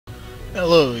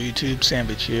Hello YouTube,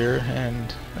 Sandwich here,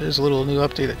 and there's a little new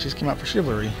update that just came out for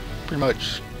Chivalry. Pretty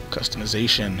much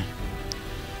customization.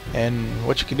 And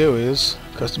what you can do is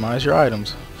customize your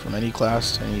items from any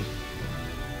class to any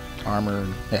armor.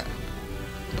 Yeah.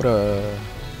 But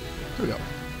here we go.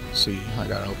 Let's see, I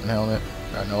got an open helmet,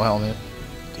 got no helmet,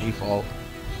 default.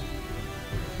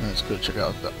 And let's go check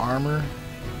out the armor.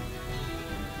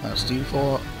 That's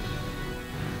default.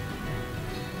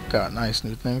 Got nice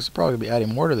new things. Probably be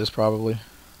adding more to this probably,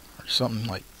 or something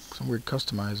like some weird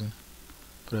customizing.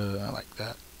 But I like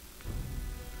that.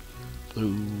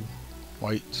 Blue,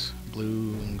 white,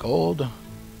 blue, and gold.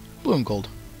 Blue and gold.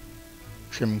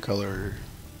 Trim color.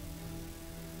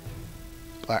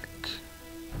 Black.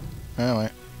 Anyway,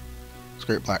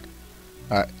 straight black.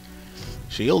 Alright.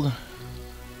 Shield.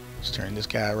 Let's turn this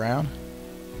guy around.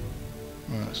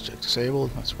 Let's check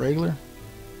disabled. That's regular.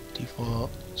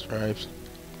 Default. Stripes.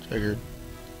 Triggered.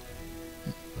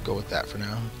 Go with that for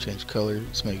now. Change color.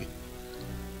 Let's make it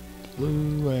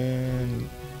blue and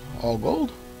all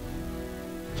gold.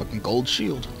 Fucking gold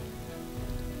shield.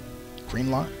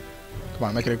 Green line. Come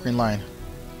on, make it a green line.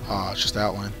 Ah, it's just the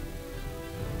outline.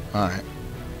 Alright.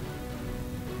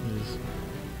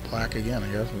 Black again,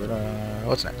 I guess. But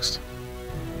what's next?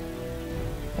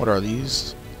 What are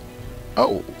these?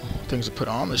 Oh, things to put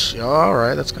on the shield.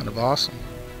 Alright, that's kind of awesome.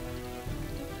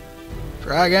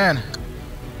 Try again.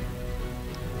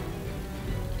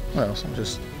 What else? I'm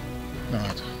just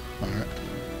not. Alright.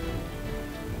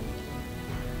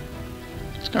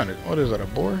 It's kind of. What is that? A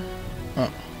boar?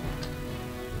 Oh.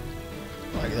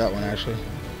 I like that one actually.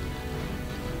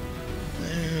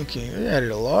 Okay, they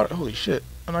added a lot. Holy shit.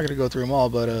 I'm not going to go through them all,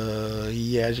 but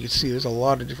yeah, as you can see, there's a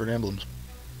lot of different emblems.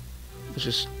 Let's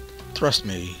just thrust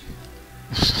me.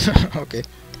 Okay.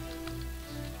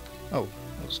 Oh,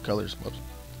 those colors. Whoops.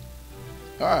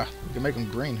 Ah, we can make them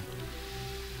green.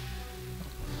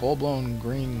 Full-blown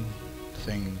green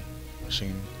thing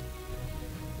machine.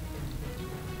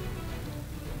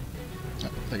 Oh,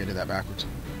 I think I did that backwards.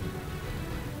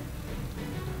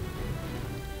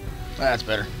 That's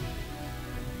better.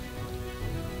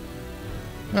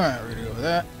 Alright, we're gonna go with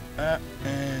that,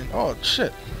 and oh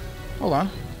shit. Hold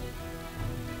on.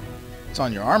 It's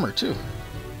on your armor too.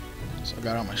 So I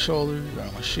got it on my shoulder, got it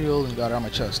on my shield, and got it on my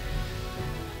chest.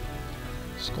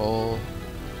 Skull.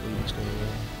 Let's go.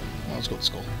 Oh, let's go with the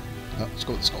skull. Oh, let's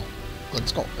go with the skull. Go with the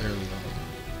skull. There we go.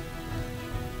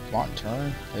 Come on,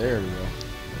 turn. There we go.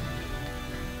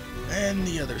 And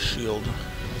the other shield,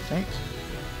 I think.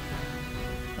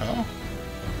 Oh.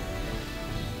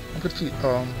 I could see.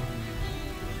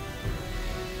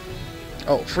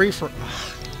 Oh, free for.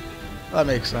 That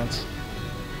makes sense.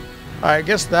 I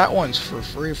guess that one's for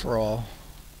free for all.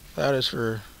 That is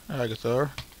for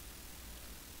SWAGatha.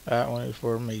 That one is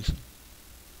for me.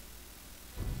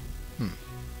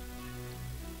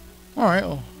 Alright,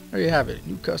 well, there you have it.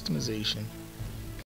 New customization.